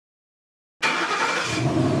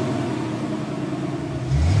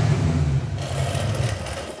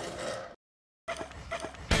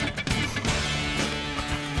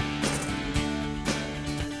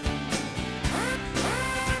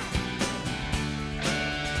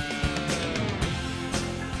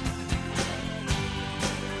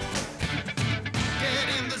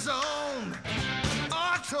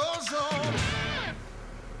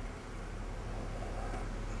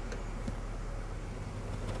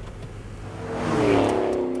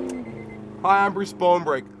Hi, I'm Bruce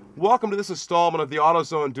Bonebrake. Welcome to this installment of the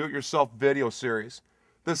AutoZone Do-It-Yourself video series.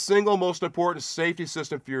 The single most important safety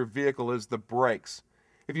system for your vehicle is the brakes.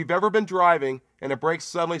 If you've ever been driving and a brake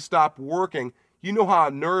suddenly stopped working, you know how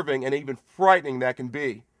unnerving and even frightening that can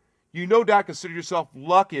be. You no doubt consider yourself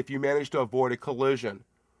lucky if you manage to avoid a collision.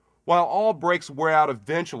 While all brakes wear out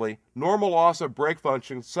eventually, normal loss of brake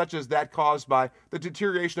function, such as that caused by the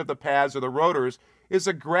deterioration of the pads or the rotors, is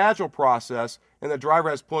a gradual process, and the driver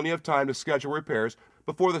has plenty of time to schedule repairs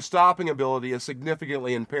before the stopping ability is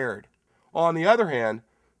significantly impaired. On the other hand,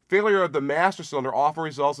 failure of the master cylinder often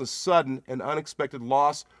results in sudden and unexpected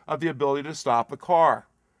loss of the ability to stop the car.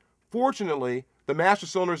 Fortunately, the master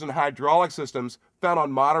cylinders and hydraulic systems found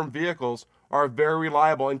on modern vehicles are very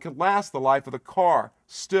reliable and can last the life of the car.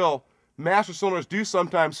 Still, master cylinders do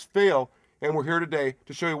sometimes fail, and we're here today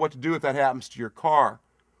to show you what to do if that happens to your car.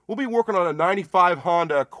 We'll be working on a 95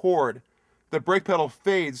 Honda Accord. The brake pedal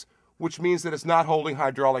fades, which means that it's not holding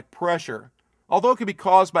hydraulic pressure. Although it can be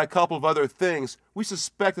caused by a couple of other things, we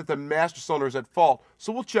suspect that the master cylinder is at fault,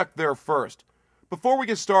 so we'll check there first. Before we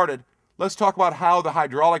get started, let's talk about how the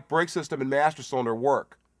hydraulic brake system and master cylinder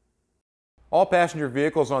work. All passenger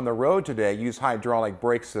vehicles on the road today use hydraulic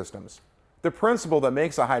brake systems. The principle that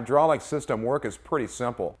makes a hydraulic system work is pretty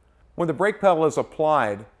simple. When the brake pedal is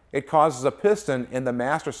applied, it causes a piston in the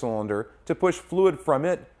master cylinder to push fluid from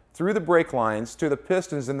it through the brake lines to the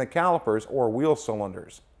pistons in the calipers or wheel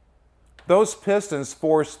cylinders. Those pistons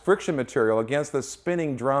force friction material against the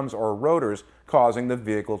spinning drums or rotors, causing the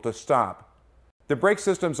vehicle to stop. The brake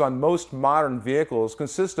systems on most modern vehicles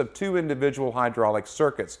consist of two individual hydraulic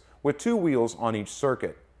circuits with two wheels on each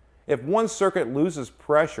circuit. If one circuit loses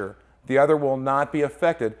pressure, the other will not be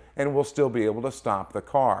affected and will still be able to stop the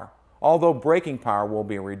car, although braking power will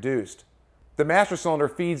be reduced. The master cylinder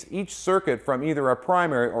feeds each circuit from either a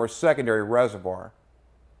primary or secondary reservoir.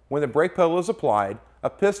 When the brake pedal is applied, a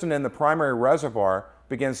piston in the primary reservoir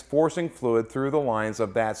begins forcing fluid through the lines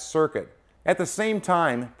of that circuit. At the same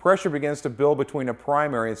time, pressure begins to build between a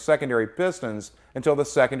primary and secondary pistons until the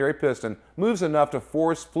secondary piston moves enough to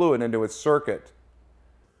force fluid into its circuit.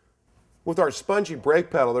 With our spongy brake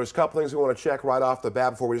pedal, there's a couple things we want to check right off the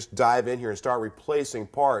bat before we just dive in here and start replacing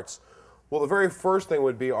parts. Well, the very first thing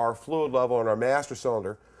would be our fluid level in our master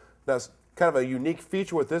cylinder. That's kind of a unique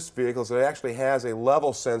feature with this vehicle is that it actually has a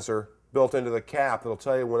level sensor built into the cap that'll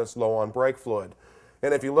tell you when it's low on brake fluid.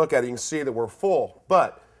 And if you look at it, you can see that we're full.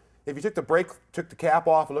 But if you took the cap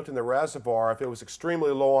off and looked in the reservoir, if it was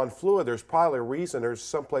extremely low on fluid, there's probably a reason there's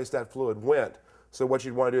someplace that fluid went. So what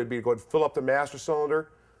you'd want to do would be to go ahead and fill up the master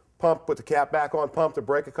cylinder, put the cap back on, pump the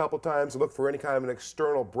brake a couple times, and look for any kind of an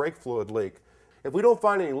external brake fluid leak. If we don't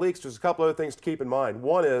find any leaks, there's a couple other things to keep in mind.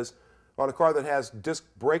 One is, on a car that has disc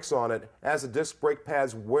brakes on it, as the disc brake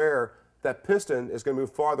pads wear, that piston is going to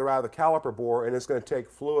move farther out of the caliper bore, and it's going to take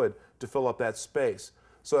fluid to fill up that space.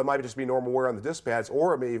 So it might just be normal wear on the disc pads,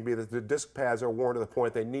 or it may even be that the disc pads are worn to the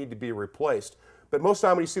point they need to be replaced. But most of the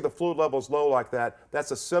time when you see the fluid levels low like that,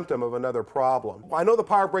 that's a symptom of another problem. I know the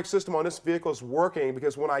power brake system on this vehicle is working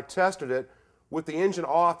because when I tested it, with the engine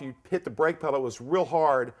off, you hit the brake pedal, it was real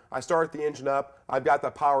hard. I started the engine up, I've got the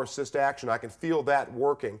power assist action. I can feel that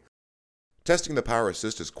working. Testing the power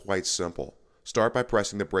assist is quite simple. Start by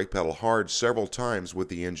pressing the brake pedal hard several times with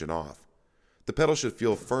the engine off. The pedal should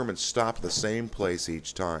feel firm and stop at the same place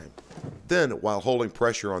each time. Then, while holding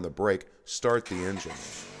pressure on the brake, start the engine.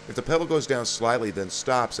 If the pedal goes down slightly, then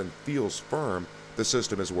stops and feels firm, the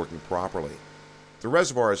system is working properly. The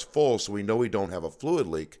reservoir is full, so we know we don't have a fluid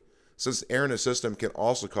leak. Since air in the system can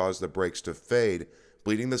also cause the brakes to fade,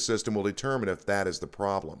 bleeding the system will determine if that is the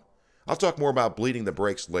problem. I'll talk more about bleeding the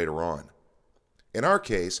brakes later on. In our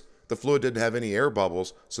case, the fluid didn't have any air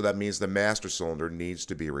bubbles, so that means the master cylinder needs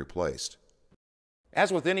to be replaced.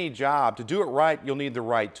 As with any job, to do it right, you'll need the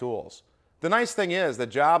right tools. The nice thing is that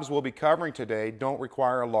jobs we'll be covering today don't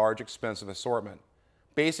require a large, expensive assortment.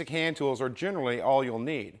 Basic hand tools are generally all you'll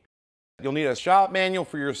need. You'll need a shop manual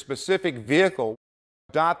for your specific vehicle,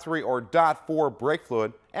 .3 or .4 brake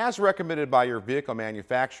fluid, as recommended by your vehicle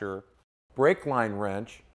manufacturer, brake line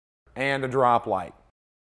wrench, and a drop light.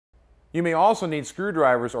 You may also need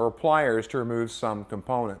screwdrivers or pliers to remove some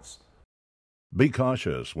components. Be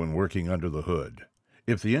cautious when working under the hood.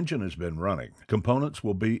 If the engine has been running, components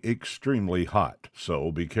will be extremely hot,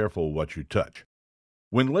 so be careful what you touch.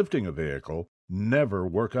 When lifting a vehicle, never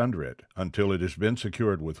work under it until it has been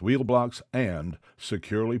secured with wheel blocks and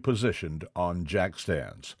securely positioned on jack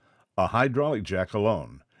stands. A hydraulic jack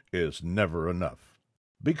alone is never enough.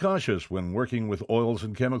 Be cautious when working with oils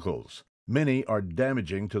and chemicals. Many are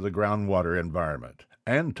damaging to the groundwater environment,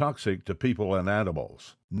 and toxic to people and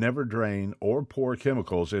animals. Never drain or pour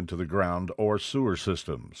chemicals into the ground or sewer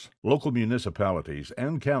systems. Local municipalities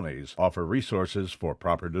and counties offer resources for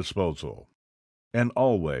proper disposal. And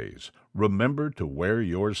always, remember to wear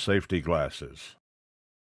your safety glasses.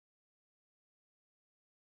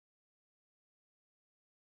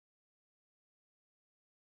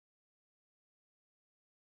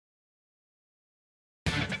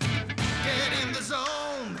 Get in the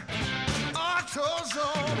zone.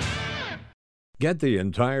 AutoZone. Get the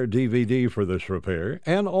entire DVD for this repair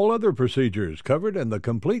and all other procedures covered in the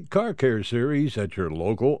Complete Car Care series at your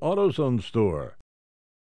local AutoZone store.